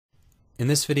In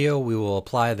this video, we will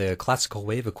apply the classical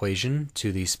wave equation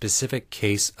to the specific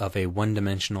case of a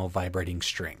one-dimensional vibrating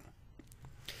string.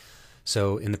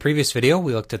 So in the previous video,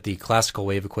 we looked at the classical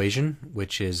wave equation,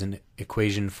 which is an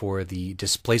equation for the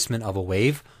displacement of a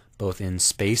wave, both in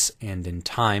space and in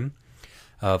time,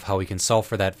 of how we can solve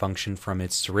for that function from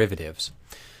its derivatives.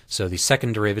 So the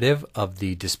second derivative of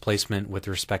the displacement with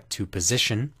respect to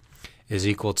position is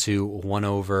equal to 1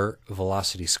 over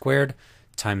velocity squared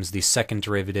times the second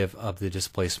derivative of the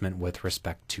displacement with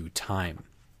respect to time.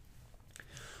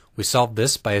 We solved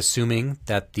this by assuming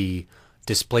that the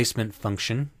displacement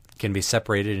function can be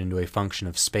separated into a function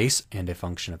of space and a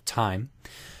function of time,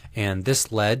 and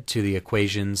this led to the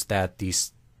equations that the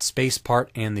space part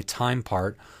and the time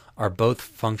part are both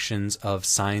functions of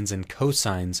sines and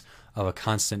cosines of a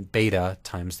constant beta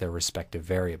times their respective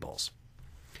variables.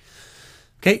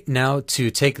 Okay, now to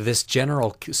take this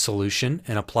general solution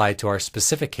and apply it to our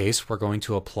specific case, we're going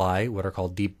to apply what are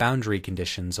called the boundary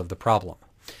conditions of the problem.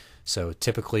 So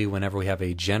typically whenever we have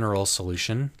a general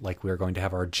solution, like we are going to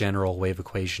have our general wave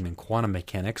equation in quantum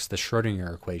mechanics, the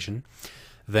Schrödinger equation,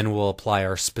 then we'll apply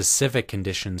our specific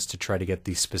conditions to try to get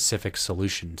the specific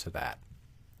solution to that.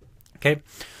 Okay,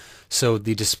 so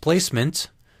the displacement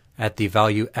at the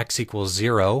value x equals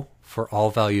 0 for all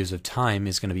values of time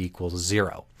is going to be equal to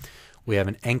 0. We have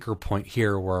an anchor point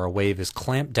here where our wave is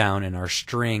clamped down and our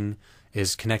string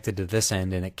is connected to this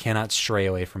end and it cannot stray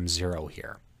away from 0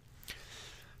 here.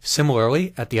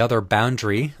 Similarly, at the other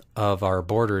boundary of our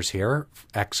borders here,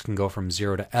 x can go from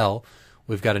 0 to L,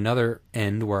 we've got another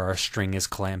end where our string is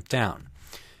clamped down.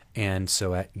 And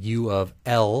so at u of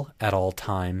L at all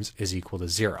times is equal to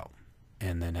 0.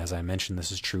 And then as I mentioned,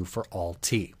 this is true for all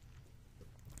t.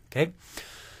 Okay?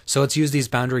 So let's use these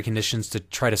boundary conditions to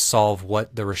try to solve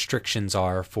what the restrictions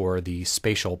are for the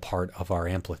spatial part of our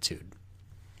amplitude.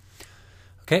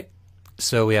 Okay,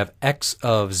 so we have x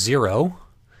of 0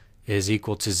 is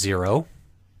equal to 0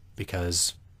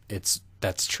 because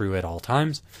that's true at all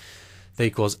times. That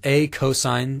equals a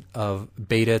cosine of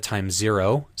beta times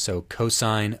 0. So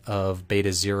cosine of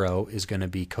beta 0 is going to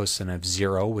be cosine of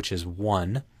 0, which is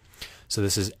 1. So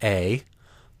this is a.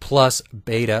 Plus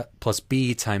beta plus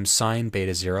b times sine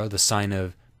beta 0. The sine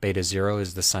of beta 0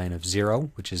 is the sine of 0,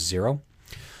 which is 0.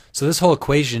 So this whole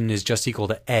equation is just equal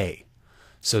to a.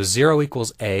 So 0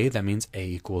 equals a, that means a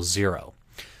equals 0.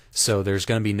 So there's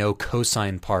going to be no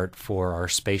cosine part for our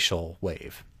spatial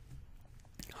wave.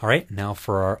 All right, now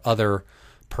for our other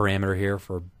parameter here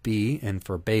for b and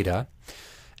for beta,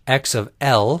 x of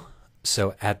L,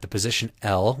 so at the position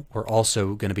L, we're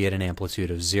also going to be at an amplitude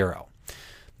of 0.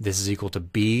 This is equal to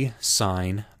b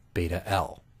sine beta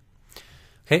L.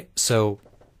 Okay, so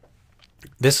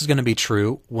this is going to be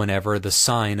true whenever the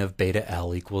sine of beta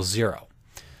L equals 0.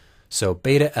 So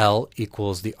beta L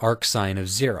equals the arc sine of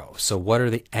 0. So what are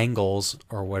the angles,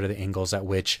 or what are the angles at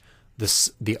which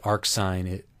the arc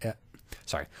sine,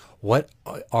 what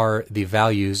are the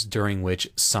values during which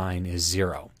sine is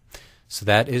 0? So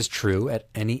that is true at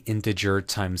any integer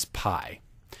times pi.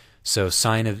 So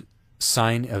sine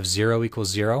of 0 equals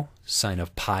 0, sine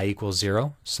of pi equals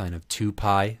 0, sine of 2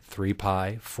 pi, 3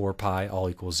 pi, 4 pi all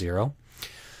equals 0.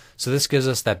 So this gives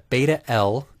us that beta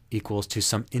L equals to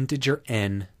some integer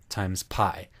n times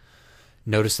pi.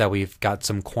 Notice that we've got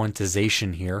some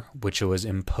quantization here, which was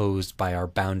imposed by our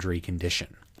boundary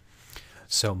condition.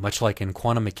 So much like in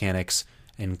quantum mechanics,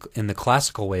 in the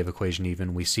classical wave equation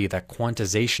even, we see that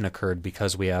quantization occurred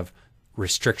because we have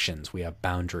restrictions, we have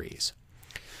boundaries.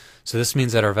 So this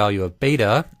means that our value of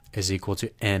beta is equal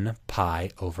to n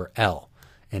pi over L,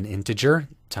 an integer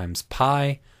times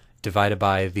pi divided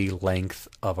by the length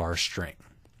of our string.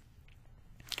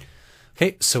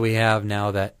 Okay, so we have now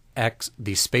that x,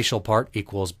 the spatial part,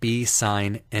 equals b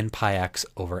sine n pi x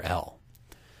over L.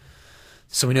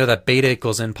 So we know that beta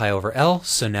equals n pi over L,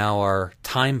 so now our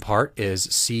time part is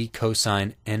c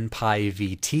cosine n pi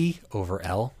vt over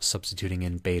L, substituting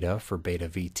in beta for beta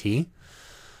vt,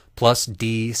 plus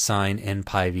d sine n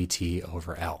pi vt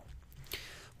over L.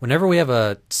 Whenever we have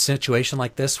a situation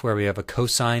like this where we have a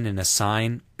cosine and a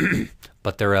sine,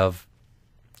 but they're of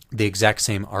the exact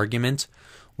same argument,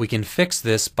 we can fix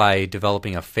this by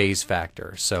developing a phase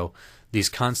factor. So these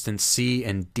constants c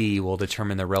and d will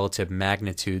determine the relative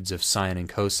magnitudes of sine and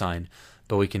cosine,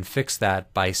 but we can fix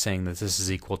that by saying that this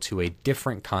is equal to a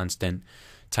different constant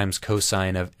times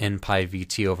cosine of n pi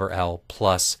vt over L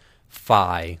plus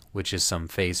phi, which is some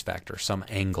phase factor, some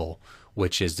angle,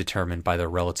 which is determined by the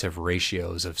relative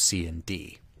ratios of c and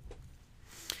d.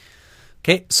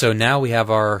 Okay, so now we have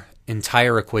our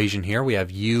entire equation here. We have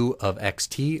u of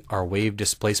xt, our wave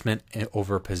displacement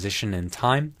over position and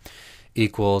time,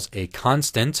 equals a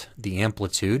constant, the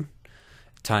amplitude,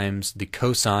 times the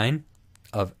cosine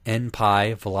of n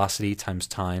pi velocity times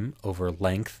time over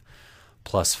length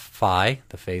plus phi,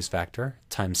 the phase factor,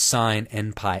 times sine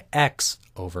n pi x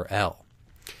over L.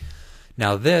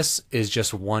 Now this is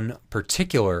just one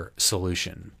particular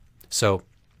solution. So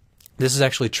this is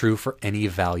actually true for any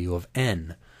value of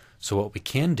n. So what we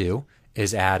can do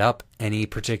is add up any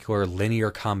particular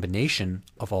linear combination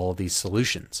of all of these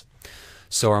solutions.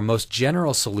 So our most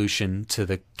general solution to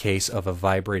the case of a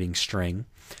vibrating string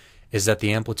is that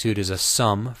the amplitude is a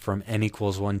sum from n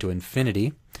equals 1 to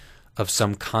infinity of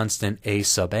some constant a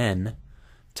sub n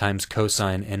times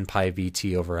cosine n pi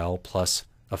vt over L plus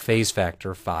a phase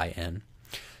factor phi n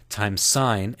times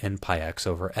sine n pi x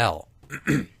over L.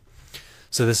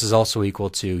 So this is also equal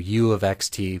to u of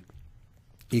xt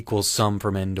equals sum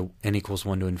from n equals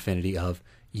 1 to infinity of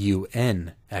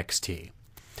un xt.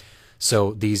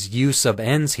 So these u sub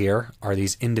n's here are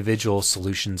these individual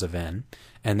solutions of n,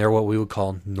 and they're what we would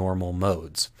call normal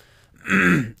modes.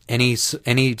 Any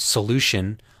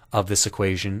solution of this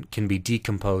equation can be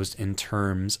decomposed in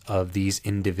terms of these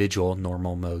individual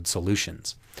normal mode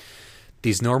solutions.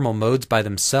 These normal modes by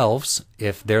themselves,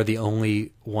 if they're the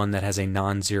only one that has a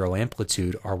non-zero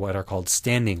amplitude, are what are called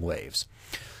standing waves.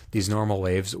 These normal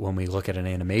waves, when we look at an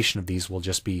animation of these, will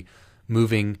just be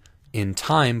moving in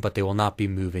time, but they will not be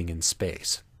moving in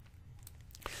space.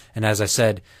 And as I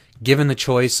said, given the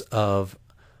choice of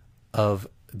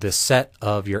the set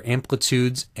of your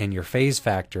amplitudes and your phase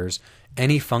factors,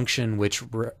 any function which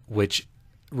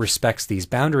respects these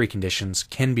boundary conditions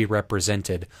can be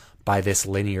represented by this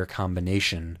linear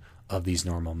combination of these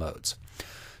normal modes.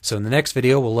 So in the next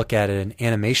video, we'll look at an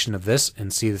animation of this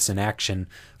and see this in action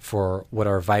for what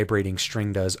our vibrating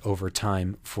string does over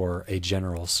time for a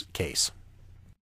general case.